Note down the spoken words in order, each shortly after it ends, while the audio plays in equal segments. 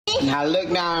Now look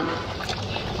down.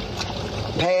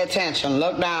 Pay attention.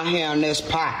 Look down here on this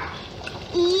pot.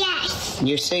 Yes.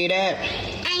 You see that?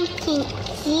 I can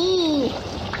see.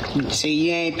 See,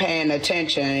 you ain't paying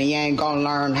attention and you ain't gonna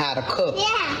learn how to cook.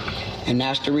 Yeah. And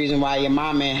that's the reason why your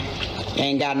mama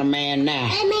ain't got no man now.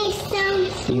 That makes some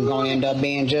food. You're gonna end up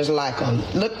being just like him.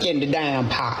 Look in the damn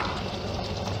pot.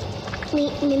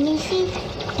 Wait, let me see.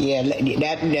 Yeah,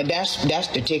 that's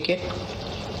the ticket.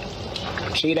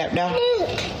 See that there?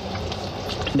 Look.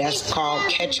 That's called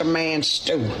Catch a Man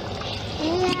Stew.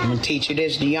 I'm gonna teach you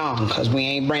this to young, cause we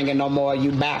ain't bringing no more of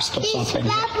you bastards It's up in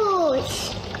here.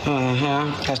 bubbles.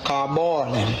 That's called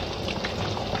boiling.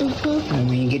 And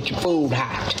when you get your food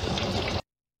hot.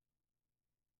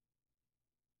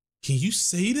 Can you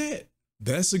say that?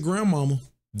 That's a grandmama.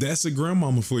 That's a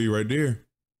grandmama for you right there.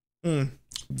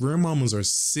 Grandmamas are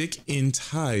sick and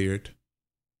tired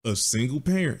of single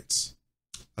parents.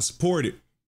 I support it.